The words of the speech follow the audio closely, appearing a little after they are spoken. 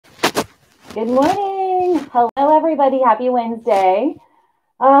Good morning. Hello, everybody. Happy Wednesday.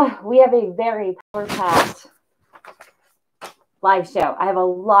 We have a very power-packed live show. I have a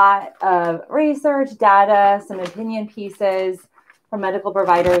lot of research, data, some opinion pieces from medical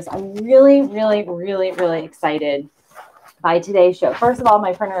providers. I'm really excited by today's show. First of all,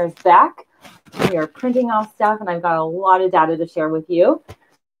 my printer is back. We are printing off stuff, and I've got a lot of data to share with you.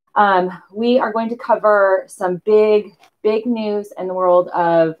 We are going to cover some big news in the world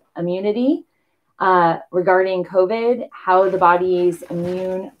of immunity regarding COVID, how the body's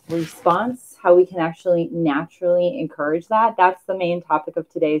immune response, how we can actually naturally encourage that. That's the main topic of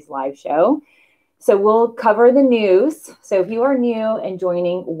today's live show. So we'll cover the news. So if you are new and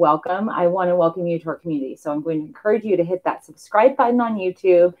joining, welcome. I want to welcome you to our community. So I'm going to encourage you to hit that subscribe button on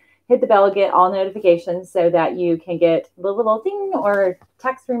YouTube, hit the bell, get all notifications so that you can get the little ding or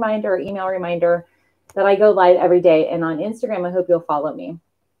text reminder or email reminder that I go live every day. And on Instagram, I hope you'll follow me.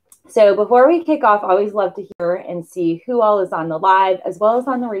 So before we kick off, I always love to hear and see who all is on the live as well as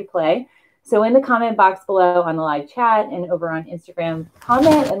on the replay. So in the comment box below on the live chat and over on Instagram,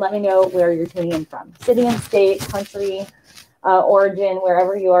 comment and let me know where you're tuning in from. City and state, country, origin,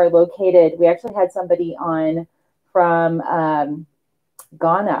 wherever you are located. We actually had somebody on from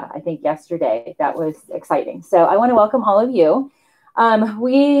Ghana, I think yesterday. That was exciting. So I want to welcome all of you.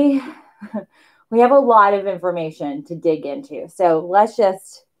 We have a lot of information to dig into. So let's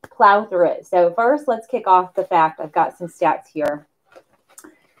just plow through it. So first, let's kick off the fact. I've got some stats here.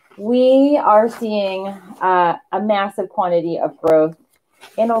 We are seeing a massive quantity of growth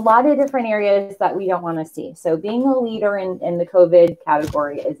in a lot of different areas that we don't want to see. So being a leader in the COVID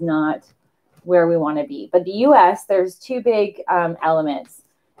category is not where we want to be. But the U.S., there's two big elements.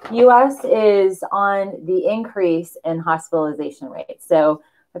 U.S. is on the increase in hospitalization rates. So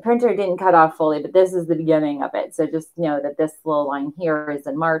the printer didn't cut off fully, but this is the beginning of it. So just know that this little line here is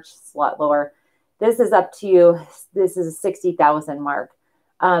in March, it's a lot lower. This is up to, this is a 60,000 mark.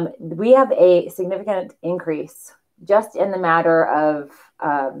 We have a significant increase just in the matter of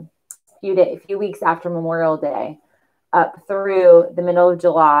few weeks after Memorial Day up through the middle of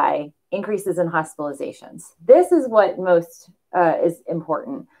July, increases in hospitalizations. This is what most is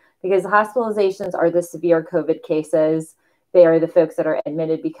important because hospitalizations are the severe COVID cases. They are the folks that are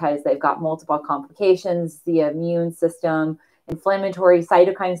admitted because they've got multiple complications, the immune system, inflammatory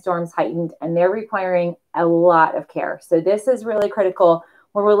cytokine storms heightened, and they're requiring a lot of care. So this is really critical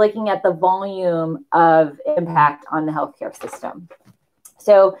when we're looking at the volume of impact on the healthcare system.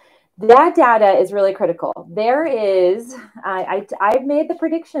 So that data is really critical. There is, I've made the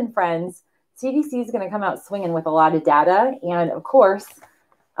prediction, friends, CDC is going to come out swinging with a lot of data. And of course,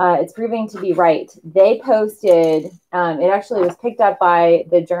 it's proving to be right. They posted, it actually was picked up by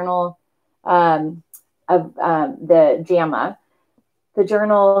the journal of the JAMA, the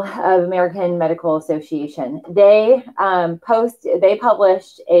Journal of American Medical Association. They published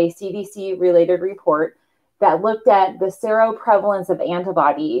a CDC related report that looked at the seroprevalence of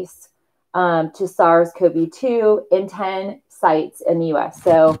antibodies to SARS-CoV-2 in 10 sites in the U.S.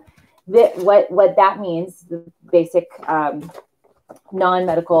 So what that means, the basic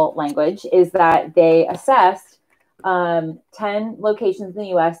non-medical language, is that they assessed 10 locations in the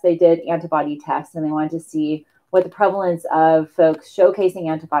U.S. They did antibody tests, and they wanted to see what the prevalence of folks showcasing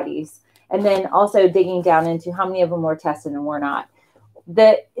antibodies, and then also digging down into how many of them were tested and were not.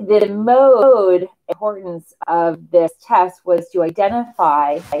 The mode importance of this test was to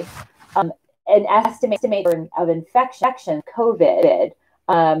identify an estimate of infection, COVID.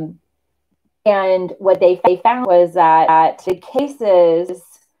 And what they found was that the cases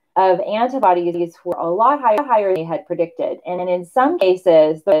of antibodies were a lot higher than they had predicted. And in some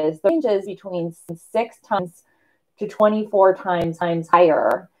cases, the ranges between 6 times to 24 times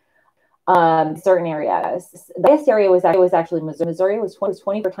higher certain areas. The highest area was actually Missouri. Missouri was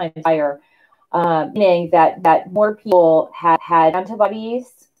 24 times higher, meaning that more people had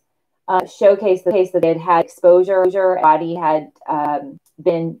antibodies showcase the case that they had exposure, body had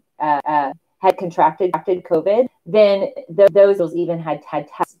had contracted COVID, then those even had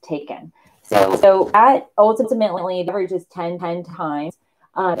tests taken. So that ultimately averages 10 times.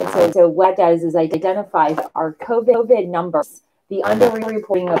 So what that does is identifies our COVID numbers. The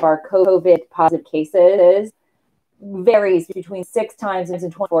underreporting of our COVID positive cases varies between 6 times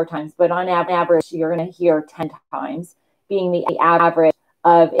and 24 times, but on average, you're going to hear 10 times being the average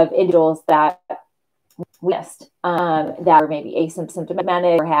of individuals that we missed, that were maybe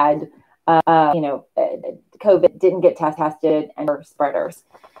asymptomatic or had COVID, didn't get tested, and were spreaders.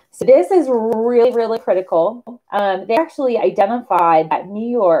 So this is really critical. They actually identified that New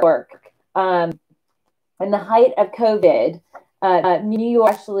York, in the height of COVID, New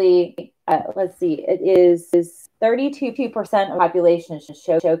York actually let's see, it is 32% of the population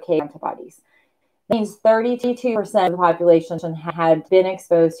show K antibodies. That means 32% of the population had been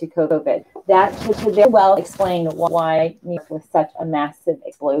exposed to COVID. That could very well explain why New York was such a massive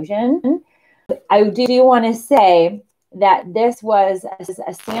explosion. I do want to say that this was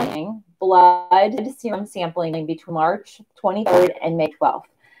a sampling, blood serum sampling between March 23rd and May 12th.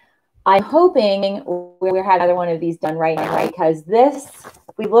 I'm hoping we'll have another one of these done right now, because this,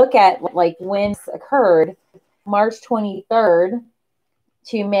 if we look at like when this occurred, March 23rd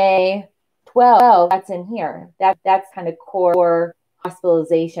to May 12th, that's in here. That's kind of core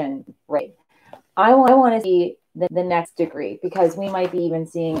hospitalization rate. I want to see the next degree, because we might be even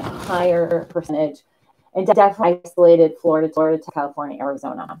seeing a higher percentage, and definitely isolated Florida to California,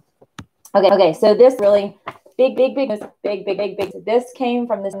 Arizona. Okay. So this really big. This came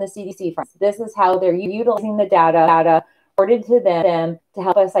from the CDC. This is how they're utilizing the data reported to them to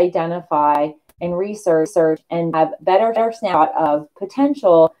help us identify and research and have better snapshot of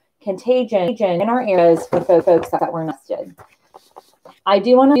potential contagion in our areas for folks that were nested. I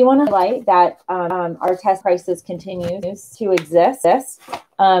do want to highlight that our test crisis continues to exist.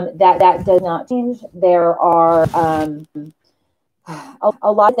 That does not change. There are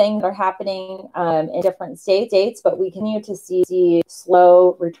a lot of things that are happening in different states, but we continue to see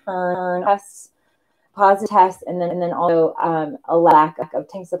slow return tests, positive tests, and then also a lack of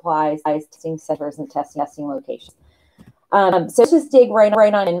testing supplies, testing centers, and testing locations. So let's just dig right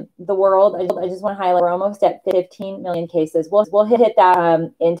on in the world. I just want to highlight we're almost at 15 million cases. We'll hit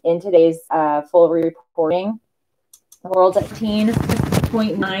that in today's full reporting. The world's at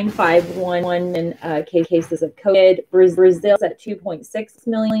 15.951 million cases of COVID. Brazil's at 2.6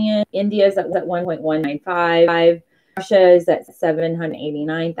 million. India's at 1.195. Russia is at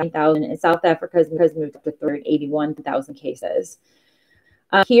 789,000. And South Africa has moved up to 381,000 cases.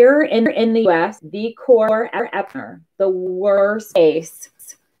 Here in the U.S., the core epicenter, the worst case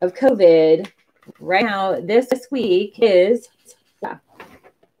of COVID right now this week is Florida.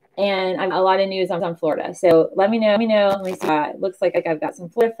 And a lot of news on Florida. So let me know. Let me see. It looks like I've got some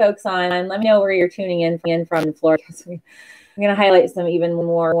Florida folks on. Let me know where you're tuning in from Florida. I'm going to highlight some even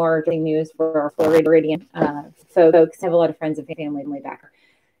more news for our Floridian folks. I have a lot of friends and family back.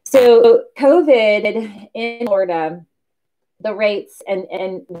 So COVID in Florida, the rates,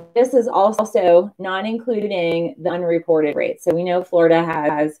 and this is also not including the unreported rates. So we know Florida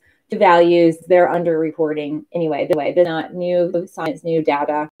has two values. They're underreporting anyway. They're not new science, new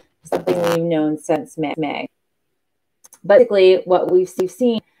data, something we've known since May. Basically, what we've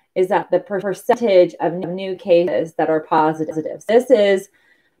seen is that the percentage of new cases that are positive. This is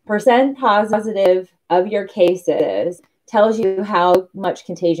percent positive of your cases tells you how much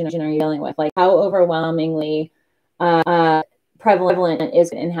contagion are you dealing with, like how overwhelmingly prevalent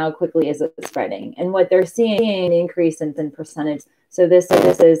is and how quickly is it spreading. And what they're seeing an increase in percentage. So this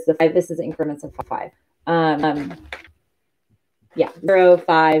is the 5. This is increments of 5. 0,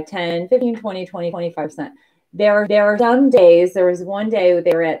 5, 10, 15, 20, 25%. There are some days. There was one day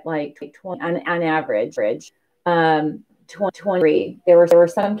they were at like 20 on average. 23. There were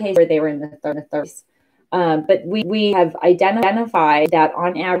some cases where they were in the 30s. But we have identified that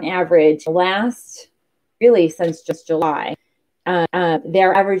on average, really since just July,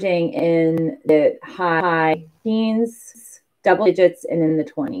 they're averaging in the high teens, double digits, and in the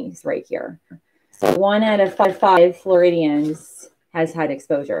 20s right here. So 1 out of 5 Floridians has had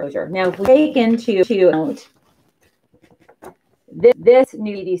exposure. Now, if we take into account this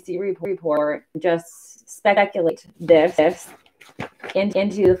new CDC report, just speculate this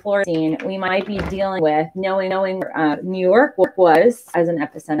into the Florida scene, we might be dealing with, knowing New York was as an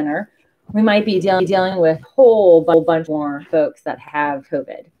epicenter, we might be dealing with a whole bunch more folks that have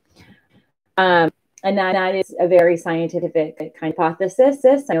COVID. And that is a very scientific kind of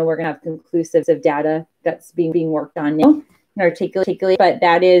hypothesis. I know we're going to have conclusive data that's being worked on now and articulate, but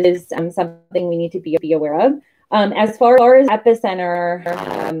that is something we need to be aware of. As far as epicenter,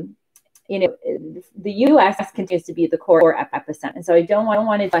 the U.S. continues to be the core epicenter. And so I don't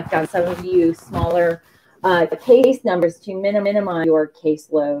want to reflect on some of you smaller case numbers to minimize your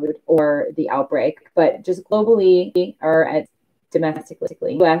caseload or the outbreak, but just globally or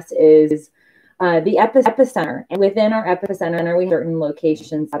domestically, U.S. is the epicenter. And within our epicenter, we have certain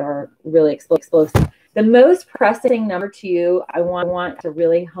locations that are really explosive. The most pressing number 2 I want to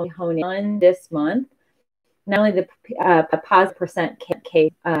really hone in on this month, not only the positive percent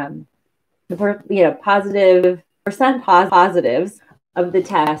case, positive percent positives of the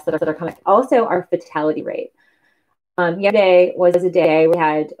tests that are coming, also our fatality rate. Yesterday was a day we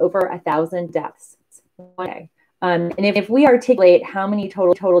had over 1,000 deaths one day. And if we articulate how many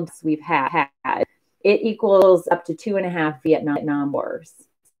total deaths we've had, it equals up to 2.5 Vietnam wars.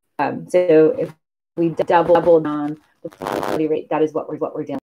 So if we double the fatality rate, that is what we're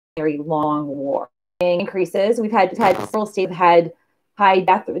dealing with. Very long war. Increases. We've had several states had high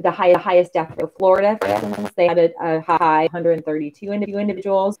death, the highest death rate. Florida, for instance, they had a high 132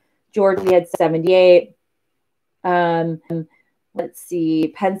 individuals. Georgia, we had 78. Let's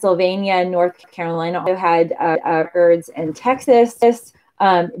see, Pennsylvania and North Carolina also had records, and Texas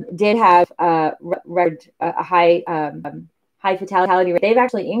did have a high fatality rate. They've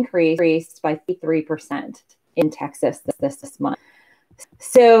actually increased by 3% in Texas this month.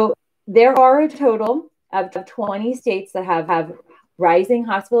 So there are a total of 20 states that have rising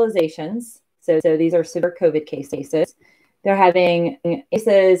hospitalizations. So these are severe COVID cases. They're having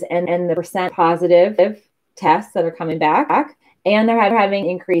cases and the percent positive tests that are coming back, and they're having an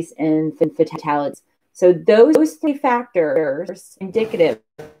increase in fatalities. So those three factors indicative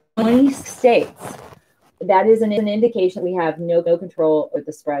of 20 states, that is an indication we have no control over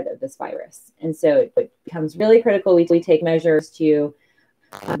the spread of this virus. And so it becomes really critical we take measures to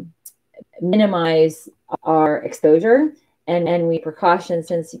minimize our exposure and we precautions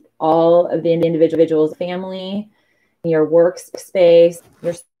since all of the individuals, family, your workspace,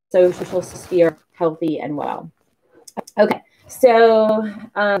 your social sphere, healthy and well. Okay, so,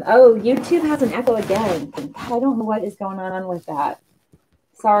 oh, YouTube has an echo again. I don't know what is going on with that.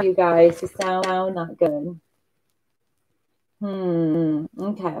 Sorry, you guys, the sound not good.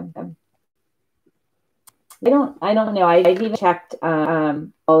 Okay. I don't know. I've even checked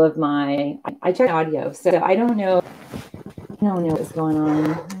all of I checked audio, so I don't know what's going on.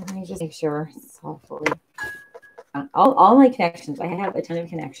 Let me just make sure it's all fully. All my connections, I have a ton of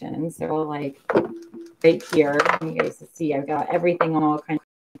connections. They're all like right here. You guys see, I've got everything all kind of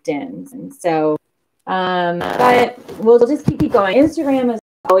in. And so, but we'll just keep going. Instagram is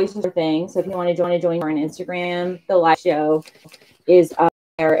always your thing. So if you want to join our Instagram, the live show is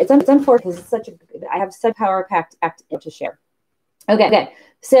there. It's unfortunate because I have such power-packed to share. Okay.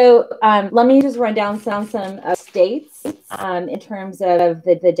 So let me just run down some states in terms of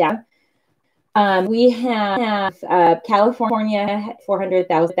the data. We have California,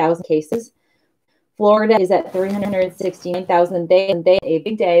 400,000 cases. Florida is at 369,000. They a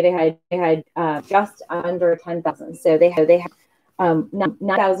big day. They had just under 10,000. So they have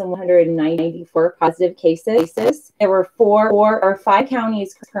 9,194 positive cases. There were 4 or 5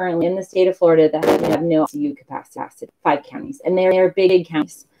 counties currently in the state of Florida that have no ICU capacity. 5 counties, and they are big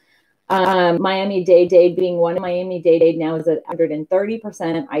counties. Miami-Dade being one. Miami-Dade now is at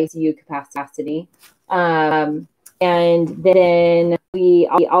 130% ICU capacity. And then we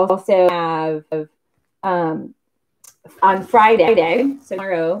also have on Friday, so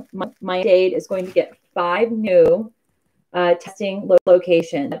tomorrow, Miami-Dade is going to get 5 new testing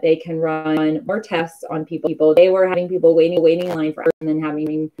locations that they can run more tests on people. They were having people waiting in line for, and then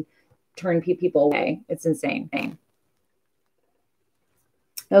having turn people away. It's insane.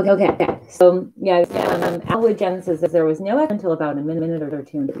 Okay. So yeah, Alwood Jen says there was no echo until about a minute or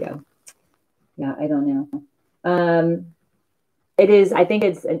 2 ago. Yeah, I don't know. It is. I think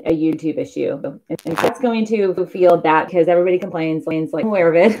it's a YouTube issue, and that's going to feel that because everybody complains. Like I'm aware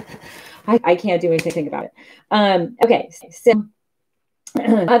of it. I can't do anything about it. Okay, so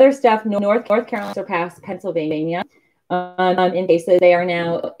other stuff. North Carolina surpassed Pennsylvania in cases. They are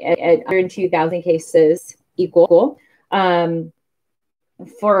now at 102,000 cases equal.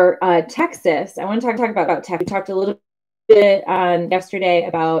 For Texas, I want to talk about Texas. We talked a little bit yesterday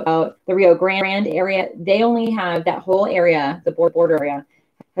about the Rio Grande area. They only have that whole area, the border area,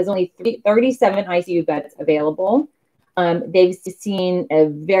 has only 37 ICU beds available. They've seen a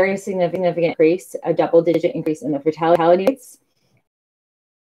very significant increase, a double-digit increase in the fatality rates.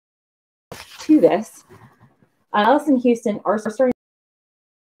 To this, Dallas and Houston are starting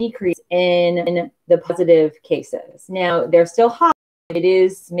to decrease in the positive cases. Now, they're still high. It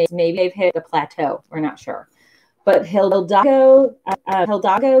is, maybe they've hit a plateau. We're not sure. But Hidalgo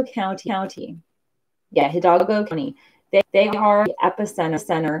County. Yeah, Hidalgo County. They are the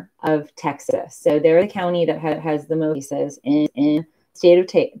epicenter of Texas. So they're the county that has the most cases in the state of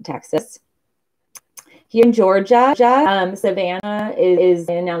Texas. Here in Georgia, Savannah is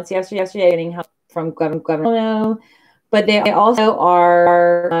announced yesterday getting help from Governor. But they also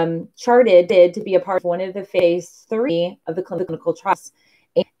are charted to be a part of one of the phase 3 of the clinical trials.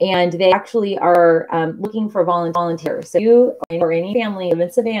 And they actually are looking for volunteers. So if you or any family live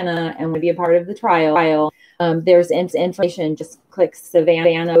in Savannah and would be a part of the trial, there's information. Just click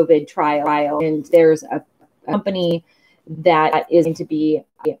Savannah COVID trial. And there's a company that is going to be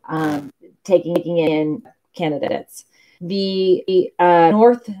taking in candidates. The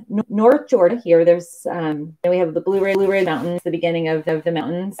North Georgia here, there's we have the Blue Ridge Mountains, the beginning of the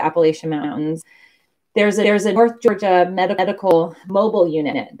mountains, Appalachian Mountains. There's a North Georgia medical mobile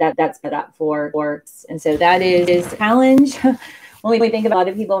unit that's set up for, and so that is a challenge. When we think about a lot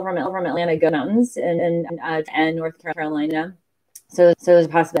of people from Atlanta go mountains and North Carolina, so there's a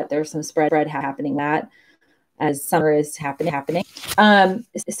possibility that there's some spread happening that as summer is happening.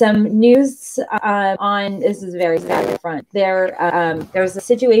 Some news on this is very sad front. There's a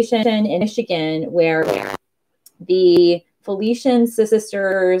situation in Michigan where the Felician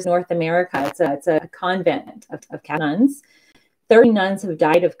Sisters North America, it's a convent of nuns. 30 nuns have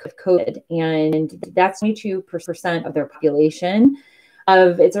died of COVID, and that's 22% of their population.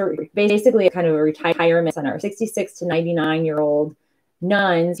 It's basically a kind of a retirement center. 66 to 99-year-old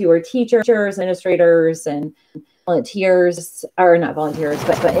nuns who are teachers, administrators, and volunteers, or not volunteers,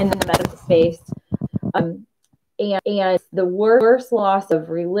 but in the medical space. And the worst loss of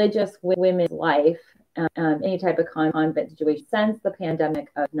religious women's life, any type of convent situation since the pandemic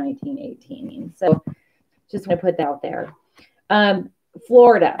of 1918. So just want to put that out there.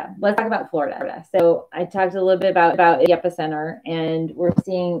 Florida. Let's talk about Florida. So I talked a little bit about the epicenter, and we're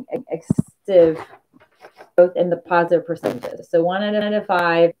seeing excessive growth in the positive percentages. So 1 out of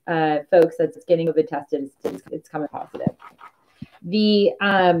 5 folks that's getting COVID tested, it's coming positive.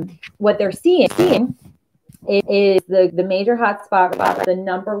 What they're seeing is the major hotspot, the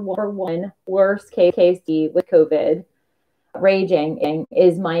number one worst case with COVID raging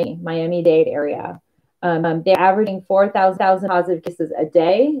is Miami-Dade area. They're averaging 4,000 positive cases a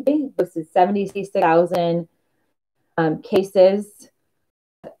day. They posted 76,000 cases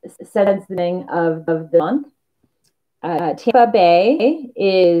since the beginning of the month. Tampa Bay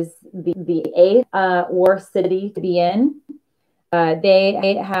is the 8th worst city to be in.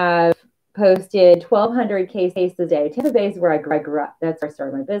 They have posted 1,200 cases a day. Tampa Bay is where I grew up. That's where I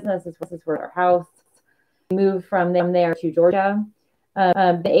started my business. This is where our house. Moved from there to Georgia.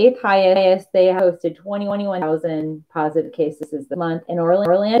 The 8th highest, they hosted 21,000 positive cases this month, and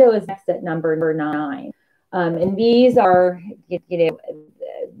Orlando is next at number 9. And these are,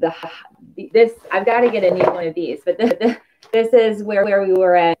 this I've got to get a new one of these, but this is where we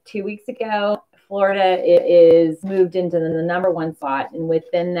were at 2 weeks ago. Florida is moved into the number 1 spot, and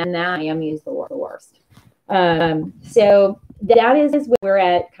within that, Miami is the worst. So that is where we're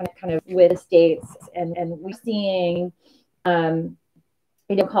at, kind of with the states, and we're seeing,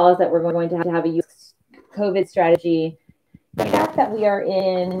 calls that we're going to have a youth COVID strategy. The fact that we are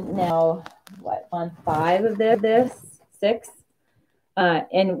in now, month 5 of this, 6,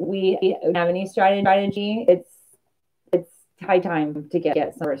 and we have a new strategy. It's high time to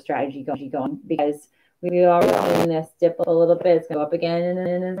get some sort of strategy going, because we are seeing this dip a little bit. It's going to go up again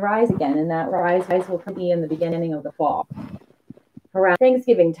and then rise again, and that rise will be in the beginning of the fall, around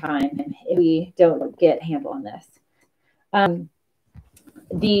Thanksgiving time, if we don't get a handle on this.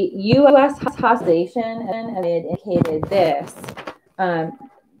 The U.S. hospitalization, and it indicated this. The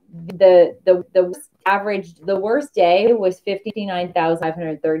worst day was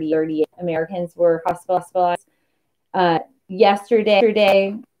 59,538 Americans were hospitalized.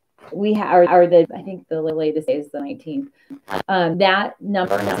 Yesterday, we have, I think the latest day is the 19th. That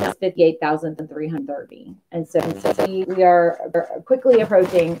number is 58,330. And so we are quickly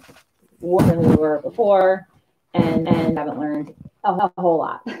approaching more than we were before, and haven't learned a whole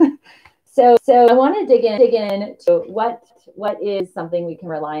lot. So I want to dig in to what is something we can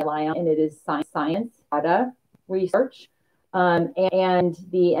rely on, and it is science, data, research, and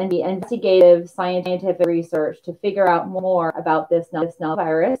the investigative scientific research to figure out more about this novel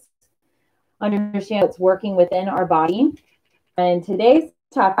virus, understand what's working within our body. And today's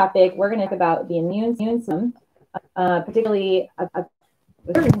topic, we're going to talk about the immune system, particularly a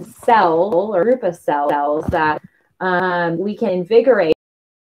certain cell or group of cells that we can invigorate,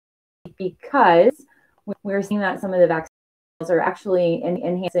 because we're seeing that some of the vaccines are actually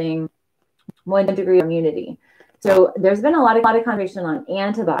enhancing 1 degree of immunity. So there's been a lot of conversation on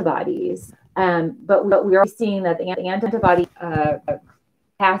antibodies, but we are seeing that the antibody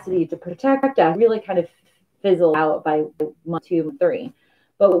capacity to protect us really kind of fizzle out by month 2 and 3.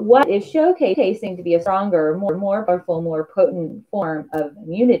 But what is showcasing to be a stronger, more powerful, more potent form of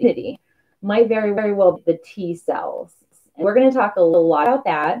immunity might very, very well be the T cells. And we're going to talk a lot about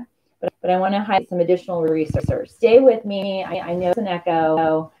that, but I want to highlight some additional research. Stay with me. I know it's an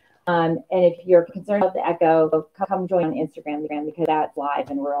echo. And if you're concerned about the echo, come join on Instagram, because that's live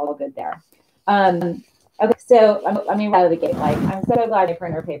and we're all good there. Okay, so I mean, right out of the gate, I'm so glad my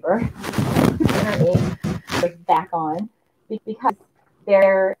printer paper is back on, because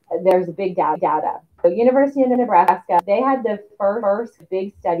there's a big data. University of Nebraska, they had the first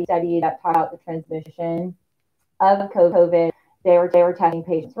big study that talked about the transmission of COVID. They were testing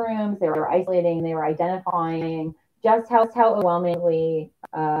patients' rooms, they were isolating, they were identifying just how overwhelmingly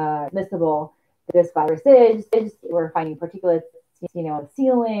transmissible this virus is. We're finding particulates, on the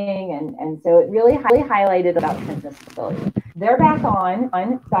ceiling, and so it really highlighted about transmissibility. They're back on.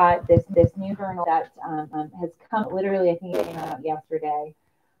 Got this new journal that has come literally, I think it came out yesterday.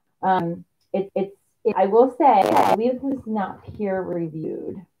 I will say, I believe this is not peer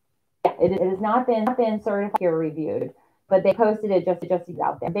reviewed. Yeah, it has not been certified peer reviewed, but they posted it just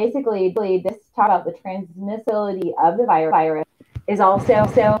out there. Basically, this talk about the transmissibility of the virus is also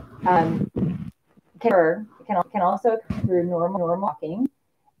can also occur through normal walking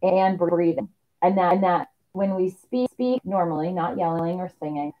and breathing, and that when we speak normally, not yelling or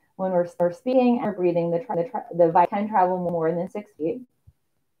singing, when we're speaking and breathing, the virus can travel more than 6 feet.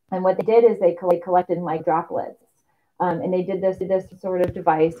 And what they did is they collected mic droplets, and they did this sort of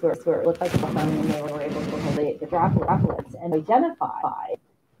device where it looked like a phone, and they were able to collate the droplets and identify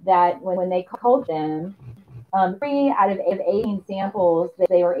that when they culled them, 3 out of 18 samples that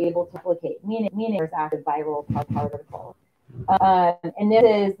they were able to replicate, meaning there's active viral particle. And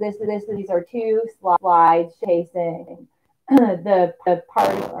these are 2 slides chasing the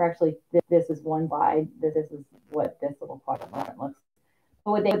particle, or actually this is 1 slide. This is what this little quadrant looks like.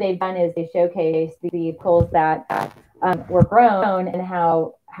 But what they've done is they showcase the particles that were grown and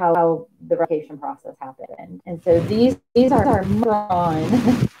how the replication process happened. And so these are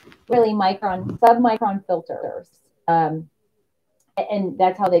micron, really submicron filters. And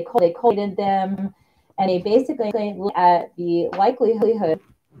that's how they collated them. And they basically look at the likelihood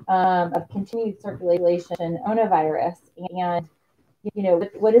of continued circulation of a virus. And,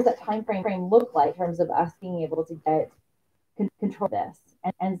 what does that time frame look like in terms of us being able to get control this?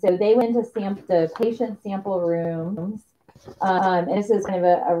 And so they went to the patient sample rooms. And this is kind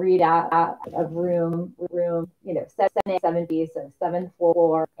of a readout of room, 7A, 7B, so 7th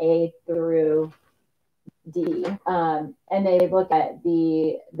floor, A through D. And they look at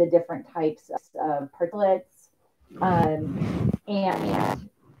the different types of particulates, and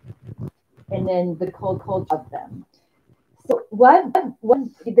then the cold of them. So what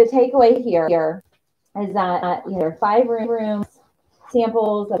the takeaway here is that there are 5 rooms,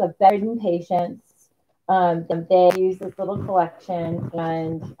 samples of bedridden patients. They use this little collection,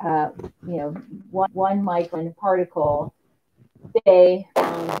 and one micron particle, they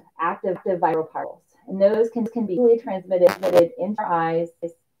found active viral particles, and those can be easily transmitted into our eyes,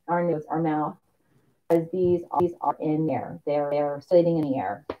 our nose, our mouth, as these are in the air. They're circulating in the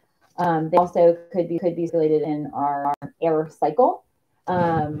air. They also could be circulated in our air cycle.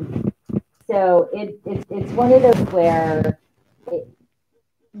 So it's one of those where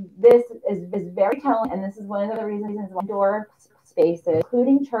this is very telling, and this is one of the reasons indoor spaces,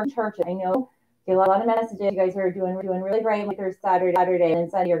 including church. I know you get a lot of messages. You guys are doing really great with your Saturday, and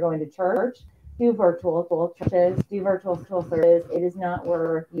Sunday you're going to church. Do virtual churches, do virtual services. It is not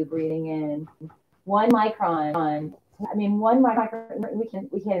worth you breathing in 1 micron. I mean, 1 micron, we can't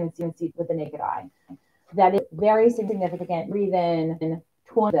even see with the naked eye. That is very significant. Breathe in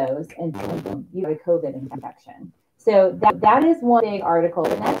 20 of those, and you have a COVID infection. So that is one big article.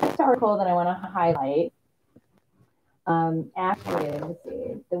 The next article that I want to highlight, actually, let's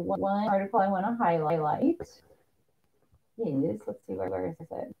see, the one article I want to highlight is, let's see, where is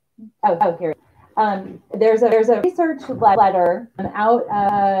it? Oh, here. There's a research letter out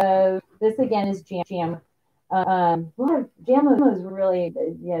of, this again is JAMA. JAMA was really,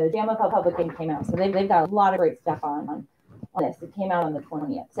 the JAMA publication came out, so they've got a lot of great stuff on this. It came out on the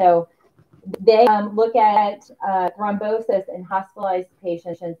 20th. So they look at thrombosis in hospitalized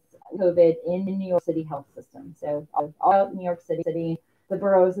patients COVID in the New York City health system. So all New York City, the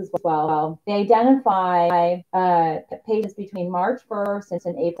boroughs as well. They identify patients between March 1st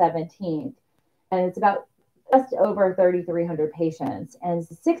and April 17th. And it's about just over 3,300 patients. And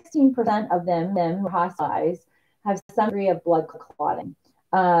 16% of them who are hospitalized have some degree of blood clotting,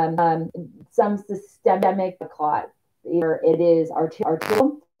 some systemic clot. Either it is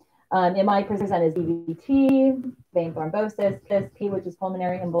arterial. It might present as DVT, vein thrombosis, PSP, which is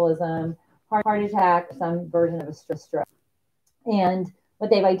pulmonary embolism, heart attack, some version of a stroke. And what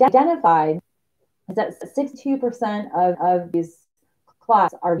they've identified is that 62% of these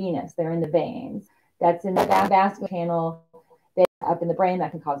clots are venous. They're in the veins. That's in the vascular channel. They're up in the brain.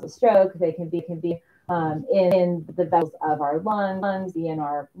 That can cause a stroke. They can be in the vessels of our lungs, be in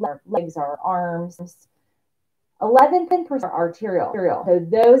our legs, our arms. 11% are arterial. So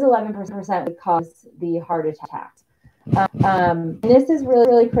those 11% would cause the heart attack. And this is really,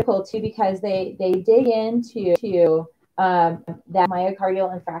 really critical too, because they dig into that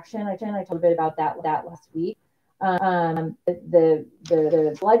myocardial infarction. I told a bit about that last week. The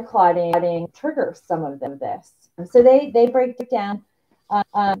blood clotting triggers some of this. So they break down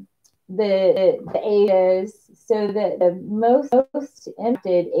the ages. So the most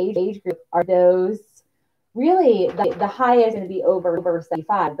impacted age group are those really the highest is going to be over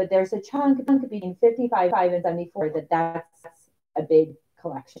 75, but there's a chunk between 55 and 74 that's a big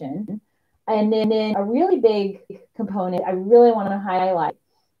collection. And then a really big component I really want to highlight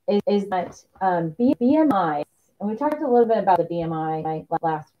is that BMI, and we talked a little bit about the BMI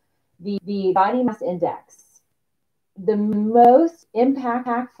the body mass index. The most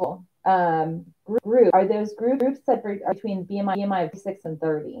impactful group are those groups that are between BMI of 6 and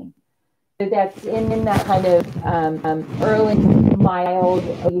 30. So that's in that kind of early mild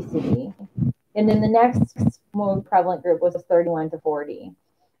obesity. And then the next most prevalent group was 31 to 40.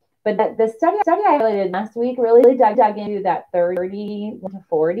 But the study I highlighted last week really dug into that 30 to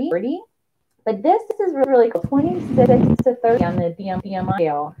 40. But this is really cool. 26 to 30 on the BMI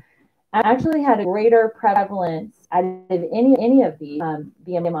scale actually had a greater prevalence out of any of the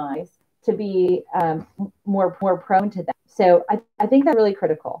BMIs to be more prone to that. So I think that's really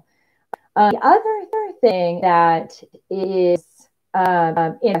critical. The other thing that is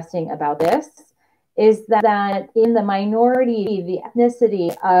interesting about this is that in the minority, the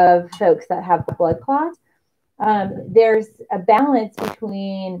ethnicity of folks that have blood clots, there's a balance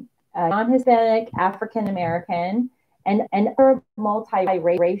between non-Hispanic, African American, and other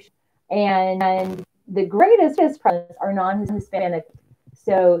multi-racial. And the greatest prevalence are non-Hispanic.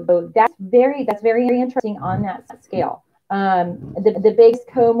 So that's very interesting on that scale. The biggest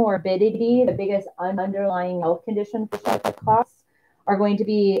comorbidity, the biggest underlying health condition for blood clots are going to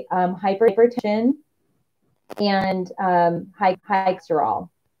be hypertension and high cholesterol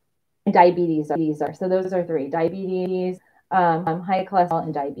and diabetes. So those are three: diabetes, high cholesterol,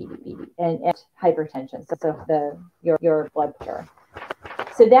 and diabetes, and hypertension. So your blood pressure.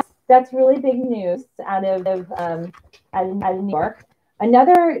 So that's really big news out of New York.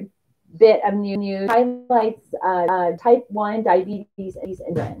 Another bit of new news highlights type 1 diabetes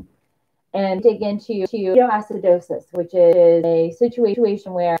and dig into ketoacidosis, which is a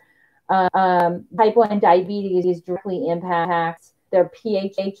situation where type 1 diabetes directly impacts their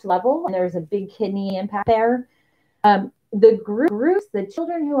pH level, and there's a big kidney impact there. The groups, the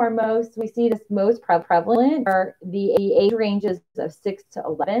children who are we see this most prevalent are the age ranges of 6 to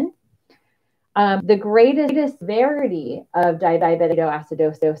 11. The greatest severity of diabetic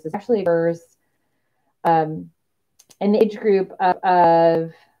ketoacidosis actually occurs in the age group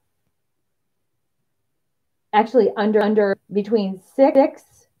of actually under between 6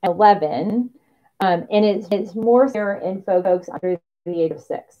 and 11, and it's more severe in folks under the age of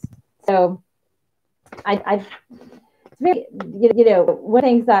 6. So it's very, one of the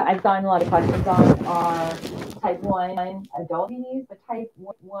things that I've gotten a lot of questions on are type 1 adult diabetes, but type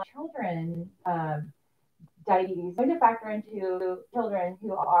 1 children diabetes. I'm going to factor into children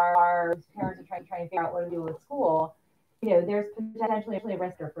whose parents are trying to figure out what to do with school. There's potentially a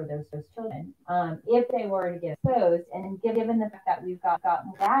risk for those children if they were to get exposed. And given the fact that we've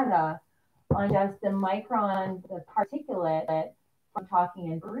gotten data on just the micron, the particulate from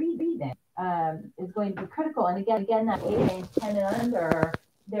talking and breathing, is going to be critical. And again, that age range 10 and under,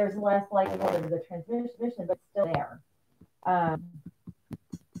 there's less likelihood of the transmission, but it's still there.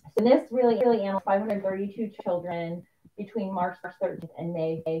 So this really analyzed 532 children between March 13th and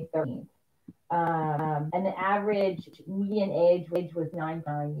May 13th. And the average median age was 9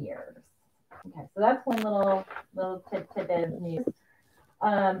 years. Okay, so that's one little tidbit of news.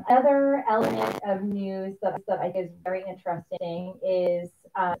 Other element of news that I think is very interesting is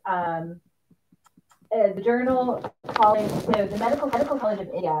the journal college. So the medical college of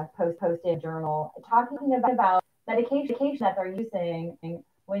India posted a journal talking about medication that they're using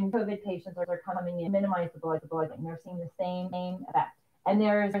when COVID patients are coming in to minimize the blood. They're seeing the same effect. And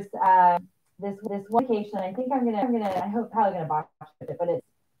there's this one medication. I think I'm probably gonna botch it, but it's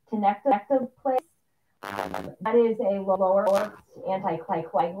tenecteplase. That is a lower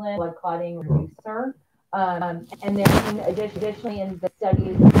anticoagulant blood clotting reducer. And then additionally in the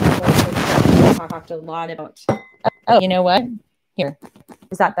studies, we talked a lot about. Oh, you know what? Here,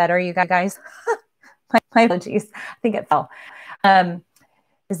 is that better, you guys? my apologies. I think it fell.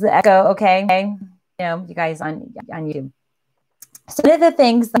 Is the echo okay? You guys on YouTube. So one of the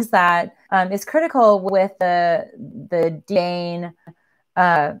things that is critical with the Dane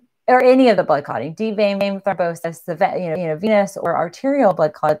or any of the blood clotting, deep vein thrombosis, the venous or arterial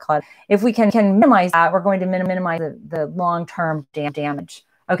blood clot. If we can minimize that, we're going to minimize the long-term damage.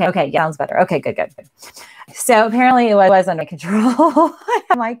 Okay, yeah, sounds better. Okay, good. So apparently it was under control.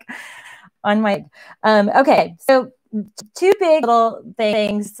 I'm like on my, okay. So two big little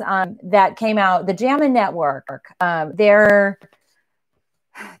things that came out. The JAMA network.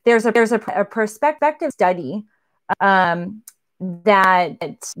 There's a prospective study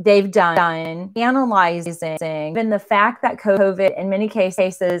that they've done analyzing even the fact that COVID in many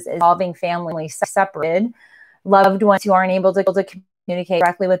cases is involving families separated, loved ones who aren't able to communicate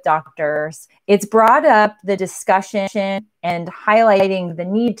directly with doctors. It's brought up the discussion and highlighting the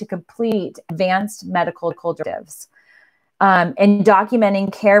need to complete advanced medical directives and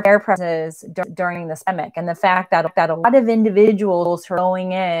documenting care processes during the pandemic, and the fact that a lot of individuals who are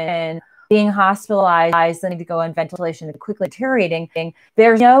going in, being hospitalized, and need to go on ventilation and quickly deteriorating,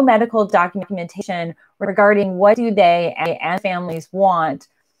 there's no medical documentation regarding what do they and families want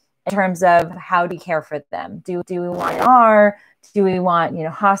in terms of how to care for them. Do we want R? Do we want,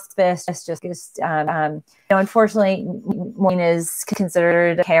 hospice? Unfortunately, morphine is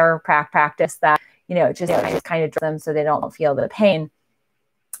considered a care practice that, just kind of them so they don't feel the pain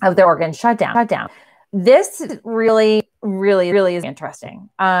of their organ shutdown. This really is interesting.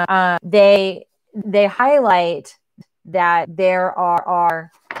 They highlight that there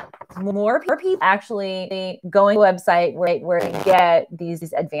are more people actually going to a website where they get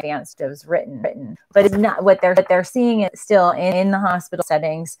these advanced doses written, but it's not what they're seeing it still in the hospital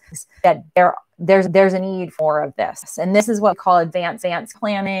settings, that there's a need for of this. And this is what we call advanced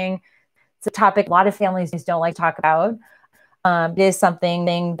planning. It's a topic a lot of families don't like to talk about. It is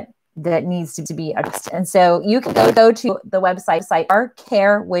something that needs to be addressed. And so you can go to the website,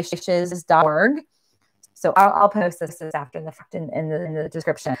 ourcarewishes.org. So I'll post this after the fact in the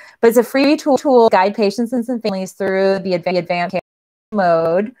description. But it's a free tool to guide patients and families through the advanced care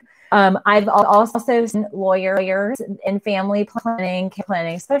mode. I've also seen lawyers in family planning,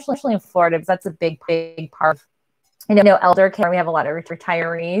 especially in Florida, because that's a big part of, elder care. We have a lot of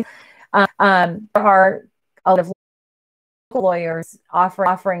retirees. There are a lot of lawyers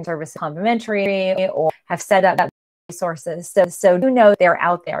offering service complimentary or have set up resources. So they're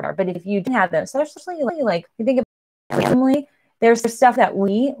out there. But if you didn't have them, especially like you think about family, there's stuff that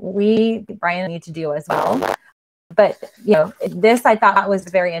we Brian need to do as well. But this I thought was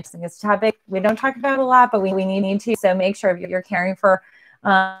very interesting. It's a topic we don't talk about a lot, but we need to. So make sure if you're caring for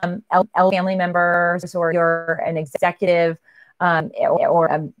family members, or you're an executive,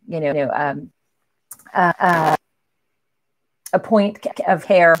 or a point of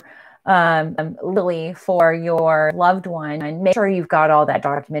care really for your loved one, and make sure you've got all that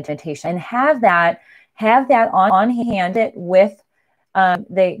documentation and have that on hand with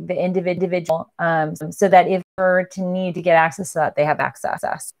the individual, so that if they're to need to get access to that, they have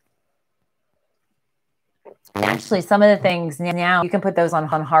access. Actually, some of the things now you can put those on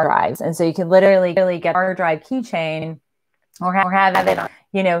hard drives, and so you can literally get a hard drive keychain or have it on,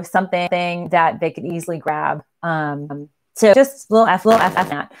 something that they could easily grab. So just a little F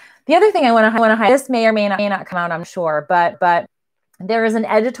that. The other thing I want to highlight, this may or may not come out, I'm sure, but there is an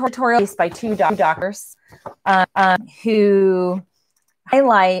editorial piece by two doctors who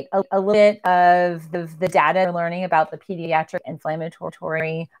highlight a little bit of the data we're learning about the pediatric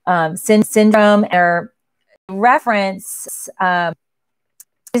inflammatory syndrome, or reference.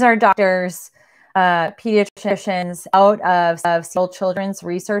 These are doctors, pediatricians out of Seattle Children's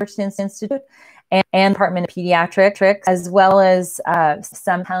Research Institute and Department of Pediatrics, as well as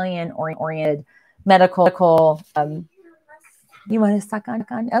some Italian-oriented medical. You want to suck on?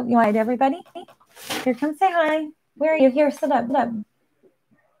 Oh, you want everybody? Here, come say hi. Where are you? Here, sit up.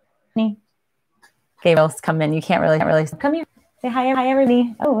 Gabriel's come in. You can't really. Come here. Say hi,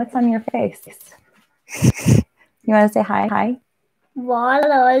 everybody. Oh, what's on your face? You want to say hi?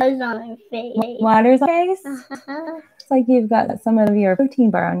 Water's on my face. Water's on your face? It's like you've got some of your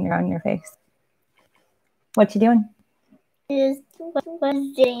protein bar on your face. What you doing? Just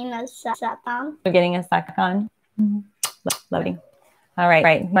was getting a suck on. We're getting a suck on. Loading. All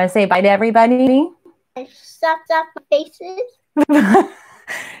right. You want to say bye to everybody? I sucked up my faces.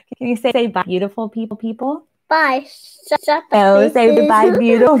 Can you say bye, beautiful people? Bye. Suck faces. Say bye,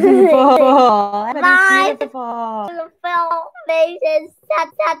 beautiful people. Bye. Beautiful. Faces.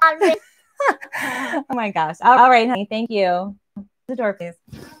 Oh my gosh. All right, honey. Thank you. The door, please.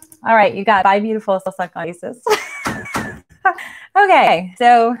 All right, you got 5 beautiful suck on faces. Okay,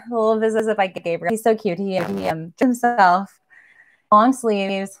 so a little visit by Gabriel. He's so cute. He himself, long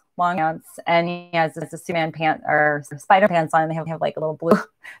sleeves, pants, and he has a Superman pant or spider pants on. They have like a little blue.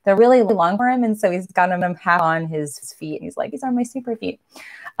 They're really long for him, and so he's got them half on his feet. He's like, these are my super feet.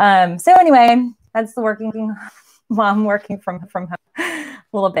 So anyway, that's the working mom working from home a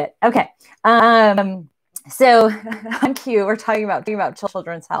little bit. Okay. So on cue, we're talking about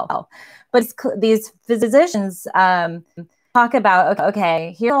children's health, but these physicians talk about,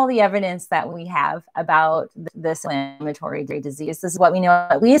 okay, here's all the evidence that we have about this inflammatory disease. This is what we know,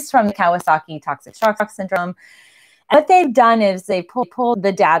 at least from the Kawasaki toxic shock syndrome. And what they've done is they pulled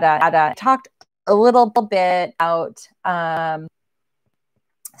the data, talked a little bit about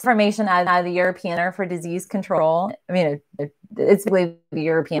information out of the European Center for Disease Control. I mean, it's the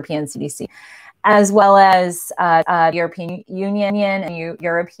European CDC, as well as the European Union and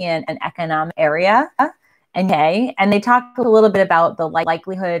European and Economic Area. And they talk a little bit about the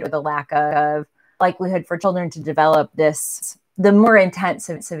likelihood or the lack of likelihood for children to develop the more intense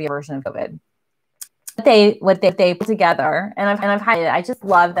severe version of COVID. What they put together, and I've highlighted, I just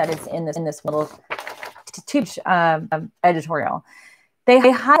love that it's in this little editorial.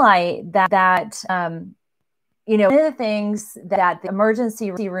 They highlight that one of the things that the emergency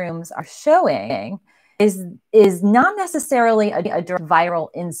rooms are showing is not necessarily a direct viral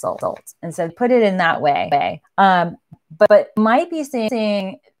insult, and so put it in that way. But might be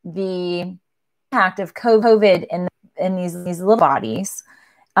seeing the impact of COVID in these little bodies.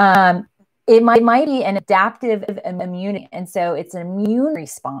 It might be an adaptive immunity, and so it's an immune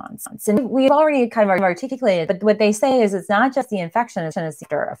response. And we've already kind of articulated, but what they say is it's not just the infection; it's a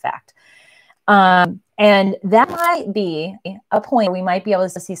sector effect. And that might be a point where we might be able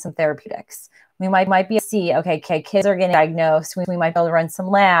to see some therapeutics. We might be able to see, okay, kids are getting diagnosed. We might be able to run some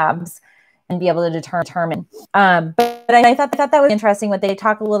labs and be able to determine. But I thought that was interesting. What they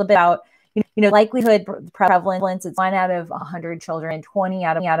talk a little bit about, likelihood prevalence. It's 1 out of 100 children, 20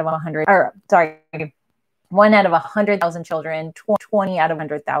 out of 100, or sorry, 1 out of 100,000 children, 20 out of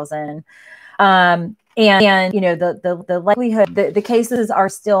 100,000. And the likelihood, the cases are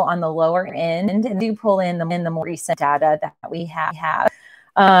still on the lower end, and do pull in the more recent data that we have.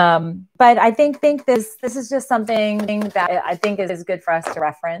 But I think this is just something that I think is good for us to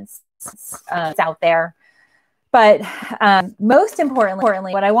reference. It's out there. But most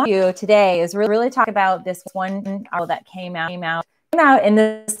importantly, what I want to do today is really talk about this one article that came out in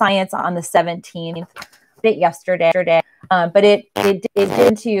the Science on the 17th, yesterday. But it did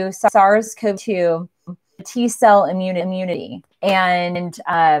into SARS-CoV-2 T cell immunity, and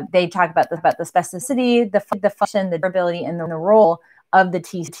they talk about the specificity, the function, the durability, and the role of the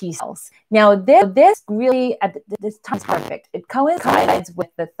T cells. Now, this really, this time is perfect. It coincides with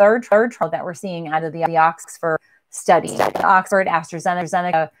the third trial that we're seeing out of the Oxford study, the Oxford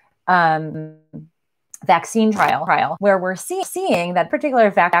AstraZeneca vaccine trial, where we're seeing that particular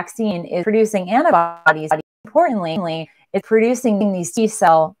vaccine is producing antibodies. Importantly, it's producing the T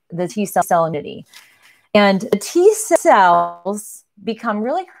cell immunity. And the T cells become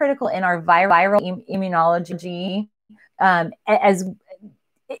really critical in our viral immunology, as in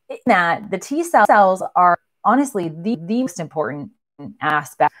that the T cells are honestly the most important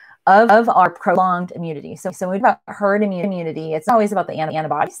aspect of our prolonged immunity. So when we talk about herd immunity, it's not always about the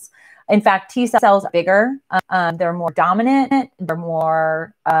antibodies. In fact, T cells are bigger. They're more dominant. They're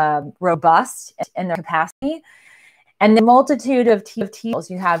more robust in their capacity. And the multitude of T cells,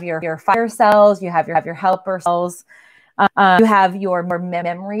 you have your fire cells, you have your helper cells, you have your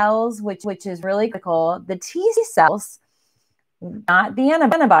memory cells, which is really critical. The T cells, not the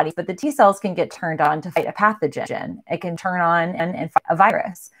antibodies, but the T cells can get turned on to fight a pathogen. It can turn on and fight a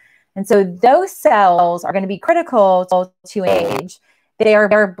virus. And so those cells are going to be critical to age. They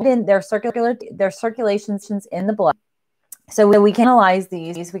are in their circulations in the blood. So we can analyze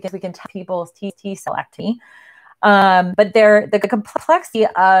these. We can tell people's T cell activity. But the complexity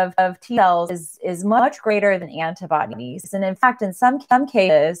of T cells is much greater than antibodies. And in fact, in some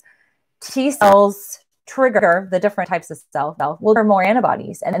cases, T cells trigger the different types of cells will trigger more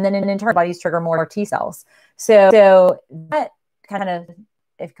antibodies. And then in turn, antibodies trigger more T cells. So that kind of,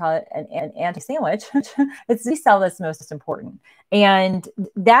 if you call it an anti-sandwich, it's the cell that's most important. And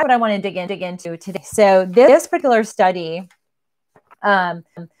that's what I want to dig into today. So this particular study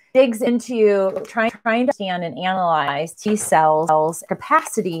digs into trying to understand and analyze T cells'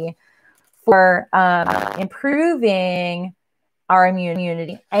 capacity for improving our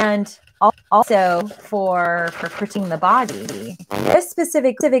immunity and also for protecting the body. This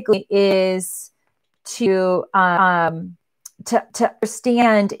specifically is to understand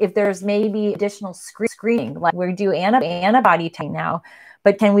if there's maybe additional screening, like we do antibody testing now,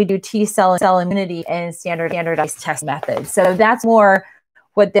 but can we do T cell immunity and standardized test methods? So that's more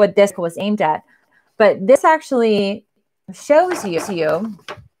what this was aimed at. But this actually shows you, let me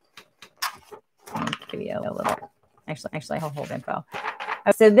give you a little, actually I'll hold info.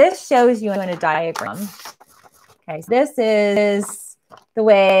 So this shows you in a diagram. Okay, so this is the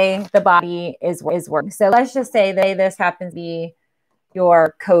way the body is working. So let's just say that this happens to be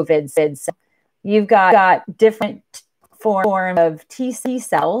your COVID cell. You've got different form of T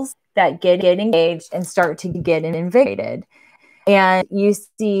cells that get engaged and start to get invigorated. And you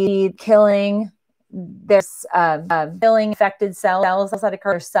see killing infected cells that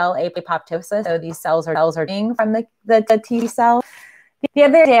occur cell apoptosis. So these cells are being from the T cell. The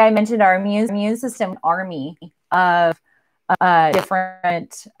other day I mentioned our immune system army of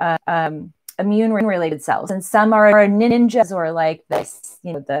different immune-related cells, and some are ninjas or like this,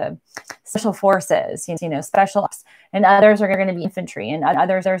 the special forces, special ops, and others are going to be infantry, and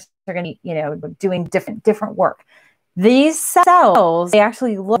others are going to be, doing different work. These cells, they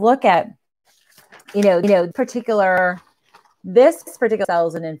actually look at, this particular cell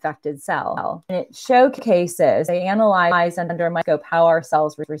is an infected cell, and it showcases, they analyze under a microscope how our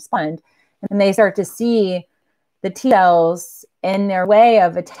cells respond, and they start to see the T cells in their way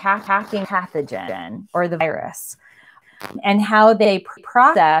of attacking pathogen or the virus, and how they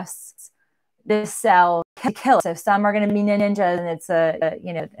process this cell to kill it. So some are going to be ninjas, and it's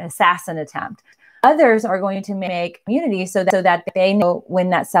an assassin attempt. Others are going to make immunity so that they know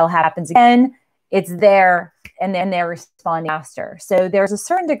when that cell happens again, it's there, and then they're responding faster. So there's a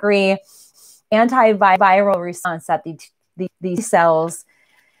certain degree antiviral response that these cells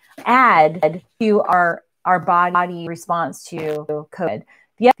add to our body response to COVID.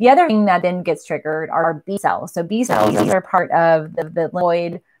 The other thing that then gets triggered are B cells. So B cells, these are part of the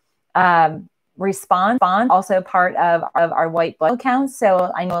lymphoid response, also part of our white blood counts.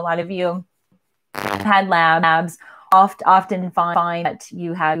 So I know a lot of you have had labs often find that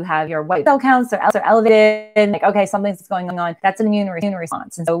you have your white cell counts are elevated, like, okay, something's going on. That's an immune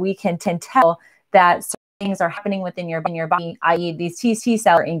response. And so we can tell that certain things are happening within your body, i.e. these T cells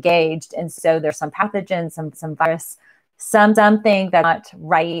are engaged. And so there's some pathogens, some virus, something that's not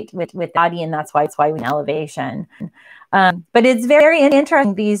right with the body, and that's why we need elevation. But it's very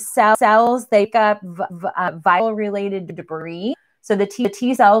interesting. These cells, they pick up viral-related debris. So the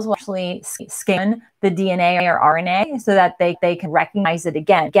T cells will actually scan the DNA or RNA so that they can recognize it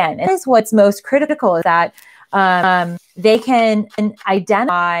again. And this is what's most critical, is that they can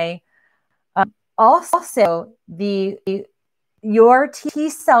identify also your T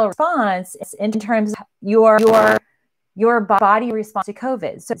cell response in terms of your body response to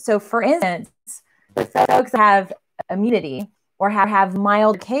COVID. So for instance, the folks that have immunity or have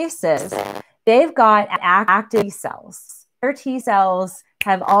mild cases, they've got active T cells. Their T cells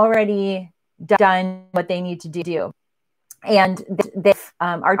have already done what they need to do. And they've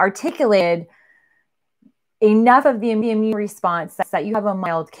articulated enough of the immune response that you have a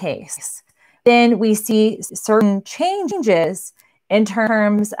mild case. Then we see certain changes in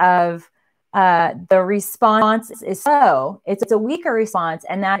terms of the response is slow. It's a weaker response,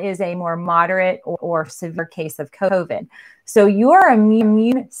 and that is a more moderate or severe case of COVID. So your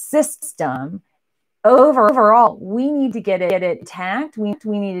immune system, overall, we need to get it intact. We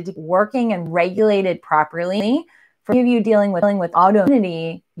need it to be working and regulated properly. For you dealing with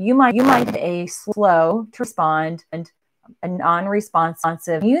autoimmunity, you might have a slow to respond and a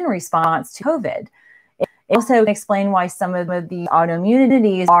non-responsive immune response to COVID. It also explains why some of the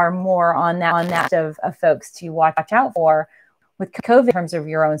autoimmunities are more on that of folks to watch out for with COVID in terms of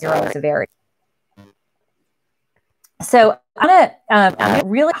your own severity. So I'm gonna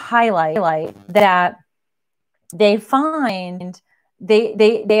really highlight that they find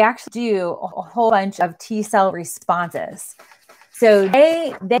they actually do a whole bunch of T cell responses. So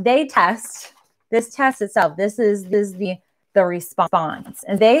they test this test itself. This is the response,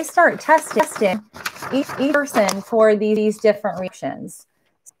 and they start testing each person for these different reactions.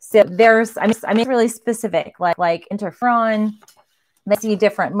 So there's I mean really specific, like interferon. They see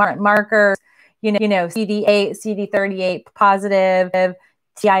different markers. CD8, CD38 positive,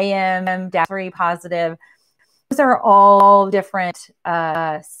 TIM-3 positive. Those are all different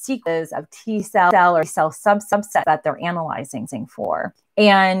sequences of T cell or cell subsets that they're analyzing for.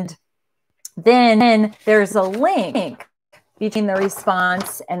 And then there's a link between the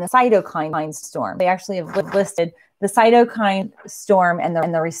response and the cytokine storm. They actually have listed the cytokine storm and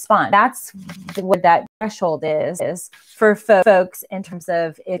the response. That's what that threshold is for folks in terms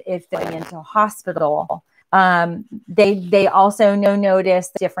of if they're going into a hospital. They also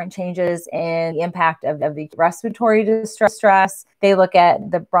notice different changes in the impact of the respiratory distress. They look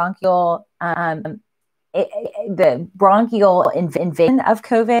at the bronchial the bronchial invasion of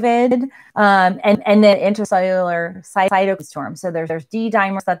COVID, and then intracellular cytokine storm. So there's D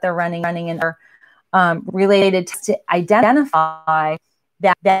dimers that they're running and are related to identify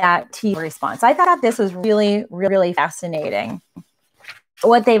that T response. I thought this was really, really fascinating.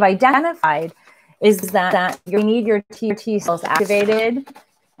 What they've identified is that you need your T cells activated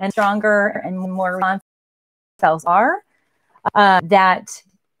and stronger and more responsive cells are, that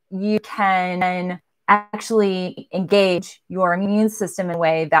you can actually engage your immune system in a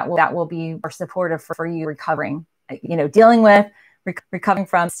way that will be more supportive for you recovering, dealing with, recovering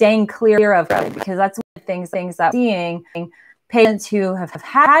from, staying clear of COVID, because that's one of the things that I'm seeing patients who have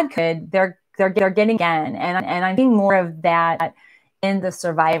had COVID, they're getting again, and I'm seeing more of that in the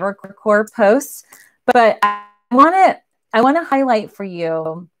survivor corps posts. But I want to highlight for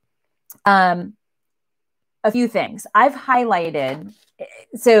you a few things I've highlighted.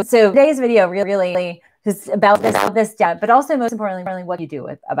 So today's video really is about this data, but also most importantly, what you do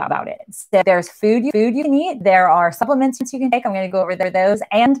about it. So there's food you can eat. There are supplements you can take. I'm going to go over those,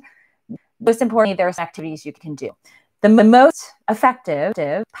 and most importantly, there's activities you can do. The most effective,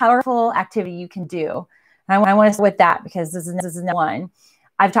 powerful activity you can do, and I want to start with that because this is one.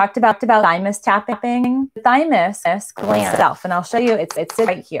 I've talked about thymus tapping. The thymus gland itself, and I'll show you. It's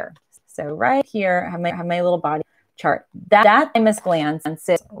right here. So right here, I have my little body chart. That thymus gland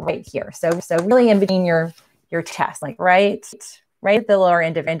sits right here. So really in between your chest, like right at the lower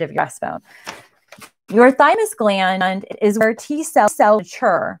end of your breastbone. Your thymus gland is where T cells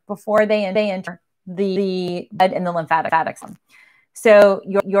mature before they enter the blood and the lymphatic system. So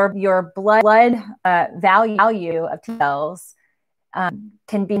your blood value of T cells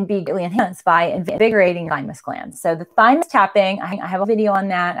can be greatly enhanced by invigorating your thymus glands. So the thymus tapping, I have a video on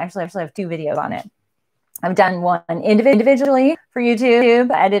that. Actually, I have 2 videos on it. I've done one individually for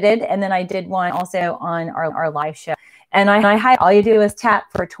YouTube, edited, and then I did one also on our live show. And all you do is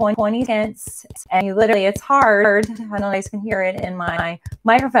tap for 20 seconds, and you literally, it's hard. I don't know if you guys can hear it in my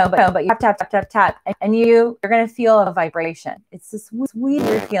microphone, but you tap, and you're going to feel a vibration. It's this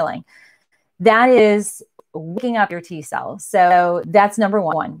weird feeling. That is waking up your T cells. So that's number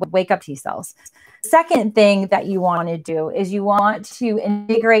one, wake up T cells. Second thing that you want to do is you want to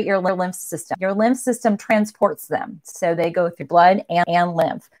invigorate your lymph system. Your lymph system transports them. So they go through blood and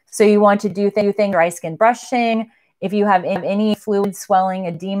lymph. So you want to do things, dry skin brushing. If you have any fluid swelling,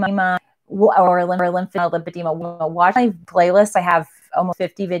 edema, or lymph node lymphedema, watch my playlist. I have almost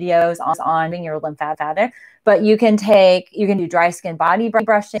 50 videos on being your lymphatic. But you can do dry skin body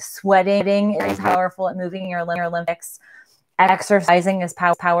brushing. Sweating is powerful at moving your lymphatic. Exercising is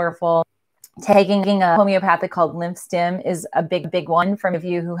powerful. Taking a homeopathic called lymph stim is a big one. For of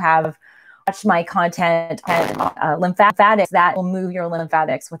you who have watched my content on lymphatics, that will move your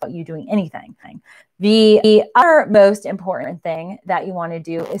lymphatics without you doing anything. The other most important thing that you want to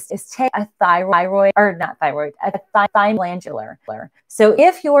do is take a glandular. So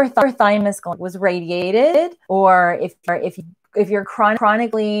if your thymus gland was radiated, or if you're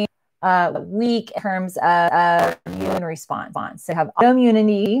chronically weak in terms of immune response, so you have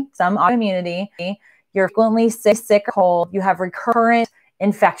autoimmunity, you're frequently sick or cold, you have recurrent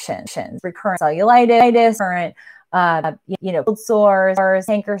infections, recurrent cellulitis, recurrent cold sores,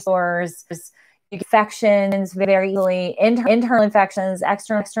 canker sores, infections very easily, internal infections,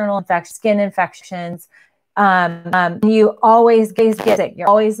 external infections, skin infections. You always get sick. You're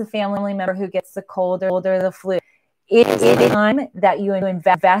always a family member who gets the cold or the flu. It's time that you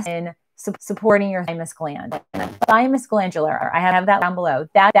invest in supporting your thymus gland. And thymus glandular, I have that down below.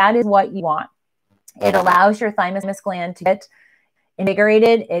 That is what you want. It allows your thymus gland to get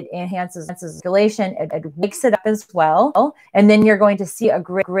invigorated. It enhances circulation. It wakes it up as well. And then you're going to see a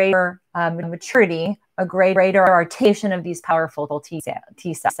greater maturity, a greater articulation of these powerful T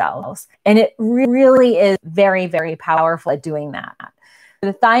cells. And it really is very, very powerful at doing that.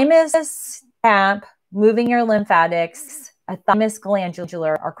 The thymus tap, moving your lymphatics, a thymus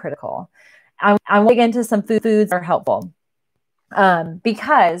glandular are critical. I want to get into some foods that are helpful,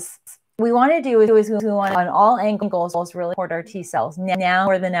 because we want to do is we want on all angles really support our T cells now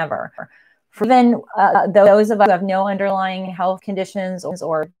more than ever. For even those of us who have no underlying health conditions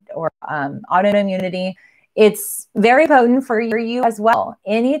or autoimmunity, it's very potent for you as well.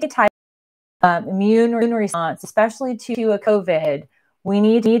 Any type of immune response, especially to a COVID, we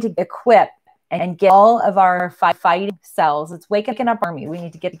need to equip and get all of our fighting cells. It's waking up army. We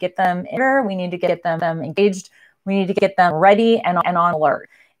need to get them in order. We need to get them engaged. We need to get them ready and on alert.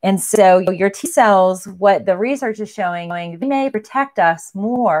 And so your T cells, what the research is showing, they may protect us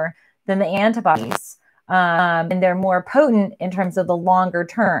more than the antibodies and they're more potent in terms of the longer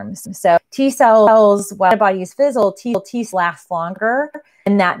terms. So T cells, while bodies fizzle, T cells last longer,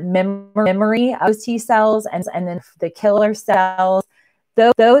 and that memory of those T cells and then the killer cells,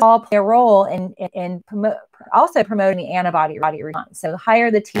 those all play a role in also promoting the antibody response. So the higher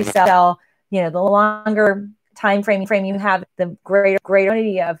the T cell, the longer time frame you have, the greater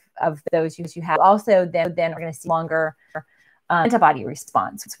quantity of those you have. Also, then are going to see longer antibody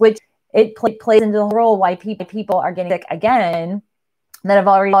response, which it plays into the role why people are getting sick again that have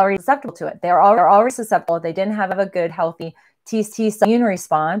already susceptible to it. They're already susceptible. They didn't have a good, healthy T cell immune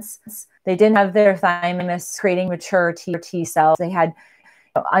response. They didn't have their thymus creating mature T cells. They had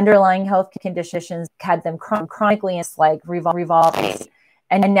underlying health conditions, had them chronically revolving,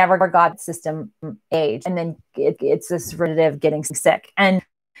 and never got system age. And then it's this repetitive getting sick. And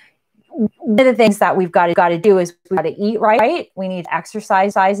one of the things that we've got to do is we've got to eat right. We need to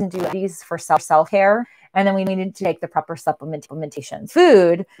exercise and do these for self-care. And then we need to take the proper supplementation.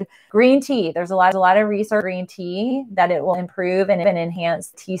 Food, green tea. There's a lot of research green tea that it will improve and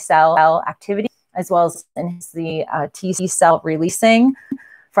enhance T cell activity, as well as enhance the T cell releasing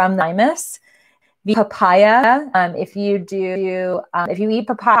from the thymus. The papaya, if you eat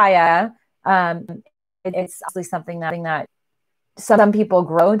papaya, it's actually something that some people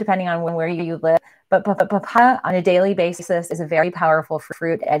grow depending on where you live. But papaya on a daily basis is a very powerful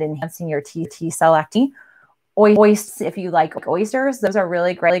fruit at enhancing your T cell activity. Oysters, if you like oysters, those are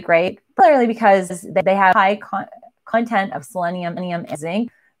really great, particularly because they have high content of selenium and zinc.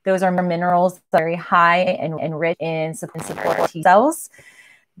 Those are minerals that are very high and rich in support T cells.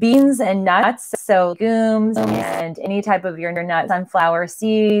 Beans and nuts, so legumes and any type of your nuts, sunflower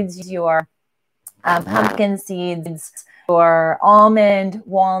seeds, your pumpkin seeds, your almond,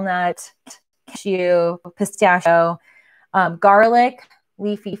 walnut, cashew, pistachio, garlic,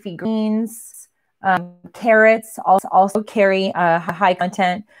 leafy greens, carrots also carry a high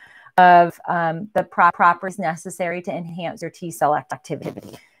content of the properties necessary to enhance your T cell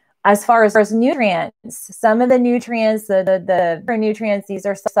activity. As far as nutrients, some of the nutrients, the nutrients, these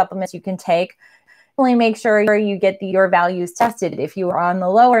are supplements you can take. Only make sure you get your values tested. If you are on the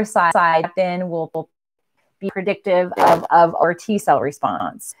lower side, then will be predictive of our T cell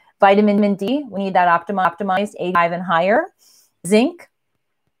response. Vitamin D, we need that optimized 85 and higher. Zinc,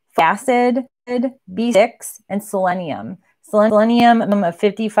 acid, B6, and selenium. Selenium of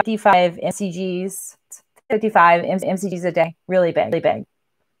 55 mcgs, 55 mcgs a day, really big.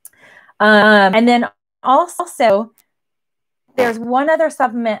 And then also, there's one other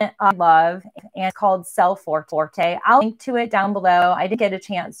supplement I love, and it's called Cell Forte. I'll link to it down below. I didn't get a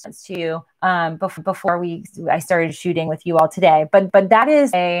chance to before I started shooting with you all today, but that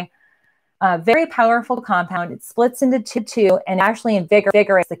is a very powerful compound. It splits into two and actually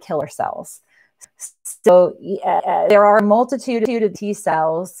invigorates the killer cells. So there are a multitude of T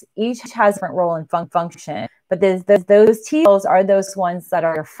cells. Each has a different role and function. But those T cells are those ones that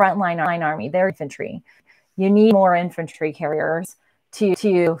are your frontline army. They're infantry. You need more infantry carriers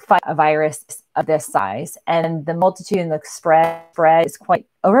to fight a virus of this size. And the multitude and the spread is quite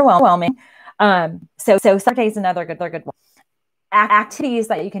overwhelming. So Saturday is another good one. Activities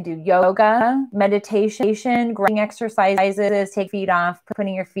that you can do: yoga, meditation, grounding exercises, take feet off,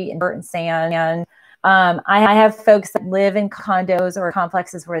 putting your feet in dirt and sand. I have folks that live in condos or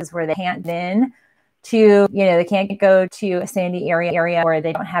complexes where they can't get in to, they can't go to a sandy area where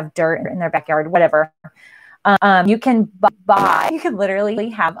they don't have dirt in their backyard, whatever. You can literally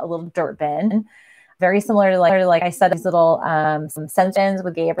have a little dirt bin, very similar to like I said, these little some sense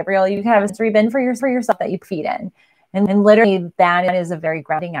with Gabriel. You can have a sensory bin for yourself that you feed in. And literally that is a very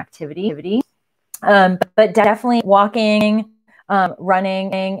grounding activity. But definitely walking, running,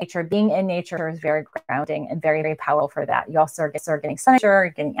 nature, being in nature is very grounding and very, very powerful for that. You also are getting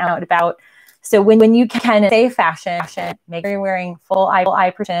sunshine, getting out and about. So when you can, safe fashion, make sure you're wearing full eye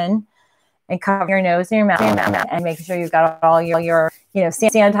protection and cover your nose and your mouth, and make sure you've got all your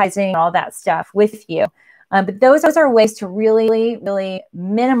sanitizing, all that stuff with you. But those are ways to really, really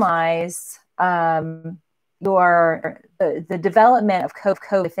minimize the development of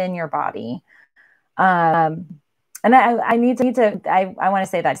COVID within your body. And I want to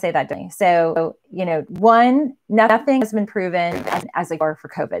say that to me. So, one, nothing has been proven as a cure for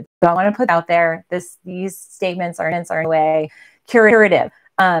COVID. So I want to put out there, these statements are in a way curative.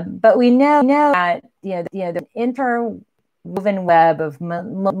 But we know that, the interwoven web of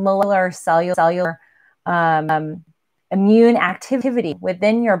molecular, cellular, immune activity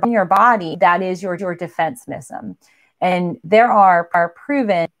within your body, that is your defense mechanism. And there are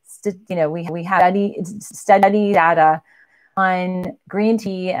proven, we have study data on green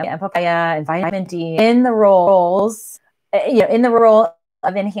tea and papaya and vitamin D in the roles, in the role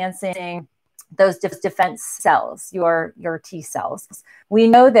of enhancing those defense cells, your T cells. We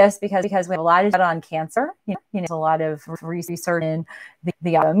know this because we have a lot of data on cancer. A lot of research in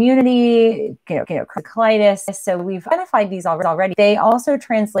the autoimmunity, colitis. So we've identified these already. They also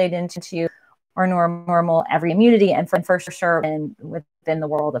translate into our normal every immunity, and for sure within the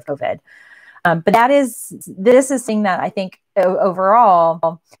world of COVID. But this is something that I think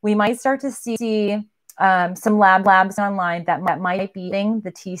overall we might start to see some labs online that might be adding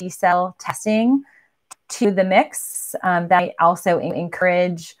the T cell testing to the mix. That might also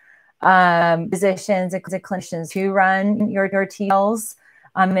encourage physicians and clinicians to run your T cells.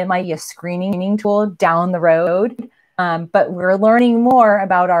 It might be a screening tool down the road. But we're learning more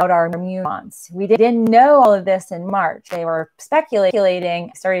about our immune response. We didn't know all of this in March. They were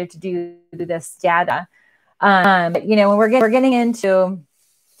speculating, started to do this data. But, when we're getting into,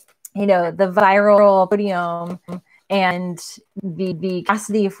 the viral proteome and the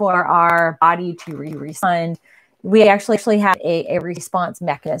capacity for our body to respond, we actually have a response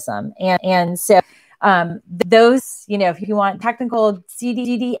mechanism. And so those, if you want technical,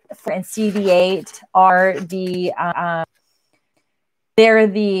 CD4 and CD8 are they're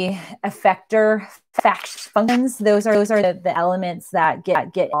the effector functions. Those are the elements that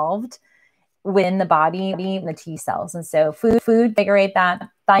get involved within the body, the T cells. And so food invigorate that.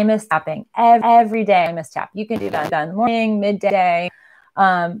 Thymus tapping every day. Thymus tap. You can do that in the morning, midday.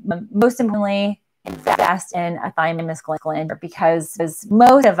 Most importantly, invest in a thymus gland, because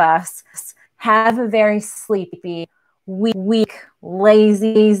most of us have a very sleepy, weak,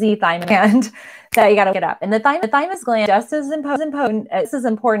 lazy thymus gland that you got to get up. And the thymus gland just as important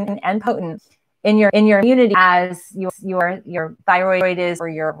and potent in your immunity as your thyroid is for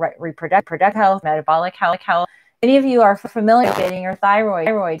your reproductive health, metabolic health. Many of you are familiar with getting your thyroid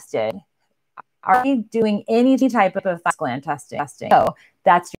tested. Are you doing any type of thymus gland testing? So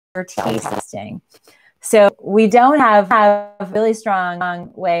that's your T testing. So we don't have a really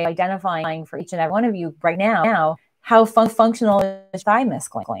strong way of identifying for each and every one of you right now how functional is thymus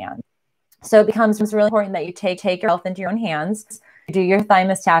gland. So it becomes really important that you take your health into your own hands. You do your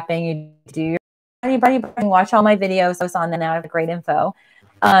thymus tapping, you do your body, watch all my videos on that. I have great info.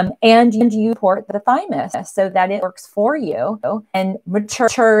 And you support the thymus so that it works for you and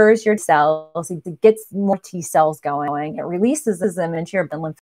matures your cells. It gets more T cells going. It releases them into your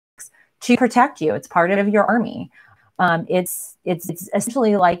lymph to protect you. It's part of your army. It's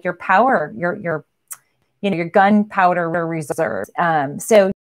essentially like your power, your gunpowder reserve.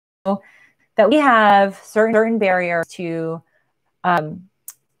 So that we have certain barriers to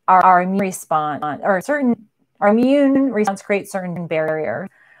our immune response, or our immune response creates certain barriers,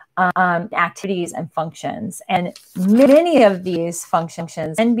 activities and functions. And many of these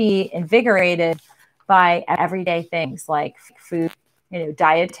functions can be invigorated by everyday things like food,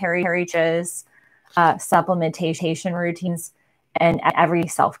 dietary changes, supplementation routines, and every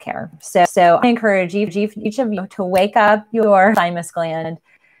self-care. So I encourage each of you to wake up your thymus gland,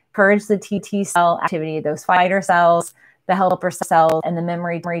 encourage the T cell activity, those fighter cells, the helper cells, and the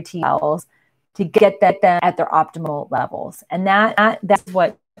memory T cells, to get them at their optimal levels. And that's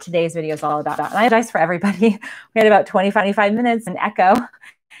what today's video is all about. And I apologize for everybody. We had about 25 minutes in echo.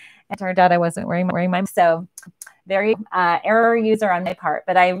 It turned out I wasn't wearing my, so very error user on my part.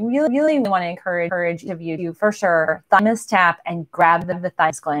 But I really want to encourage each of you to, for sure, thymus tap and grab the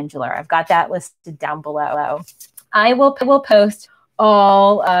thymus glandular. I've got that listed down below. I will post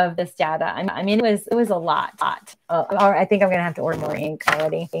all of this data. I mean, it was a lot. I think I'm going to have to order more ink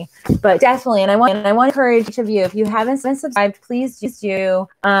already, but definitely. And I want to encourage each of you, if you haven't been subscribed, please just do.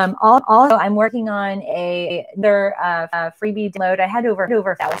 Also, I'm working on another freebie download. I had over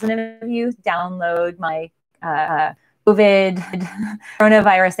 1,000 of you download my COVID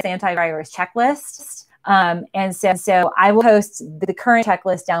coronavirus antivirus checklist. And so I will post the current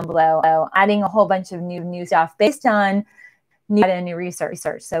checklist down below, adding a whole bunch of new stuff based on new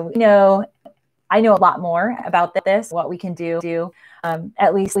research. So I know a lot more about this, what we can do,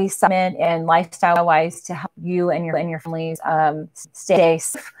 at least supplement and lifestyle wise to help you and your families stay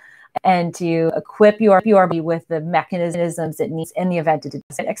safe and to equip your body with the mechanisms it needs in the event it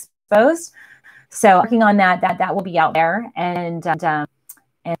does get exposed. So working on that will be out there, and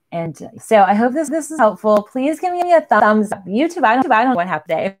so I hope this is helpful. Please give me a thumbs up. YouTube, I don't know what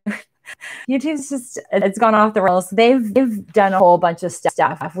happened today. YouTube's it's gone off the rails. They've done a whole bunch of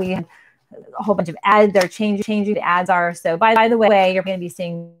stuff. We had a whole bunch of ads. They're changing the ads are. So by the way, you're going to be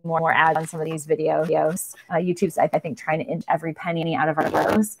seeing more ads on some of these videos. YouTube's, I think, trying to inch every penny out of our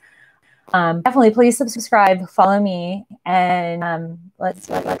videos. Definitely please subscribe, follow me, and let's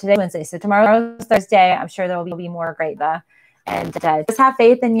today Wednesday. So tomorrow's Thursday. I'm sure there will be more great and just have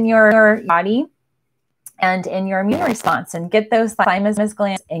faith in your body and in your immune response and get those thymus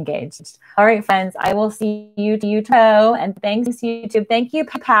glands engaged. All right, friends, I will see you tomorrow. And thanks, YouTube. Thank you,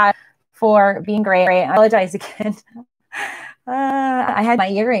 Pat, for being great. I apologize again. I had my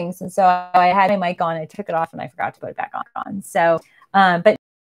earrings, and so I had my mic on. I took it off, and I forgot to put it back on. So, but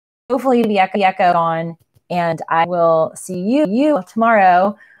hopefully the echo on, and I will see you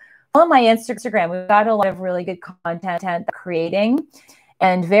tomorrow on my Instagram. We've got a lot of really good content that we're creating.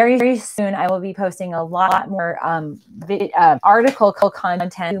 And very, very soon, I will be posting a lot more article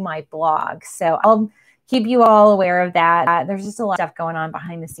content to my blog. So I'll keep you all aware of that. There's just a lot of stuff going on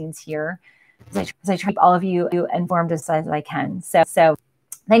behind the scenes here as I try to keep all of you informed as I can. So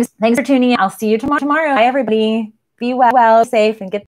thanks for tuning in. I'll see you tomorrow. Bye, everybody. Be well, safe, and get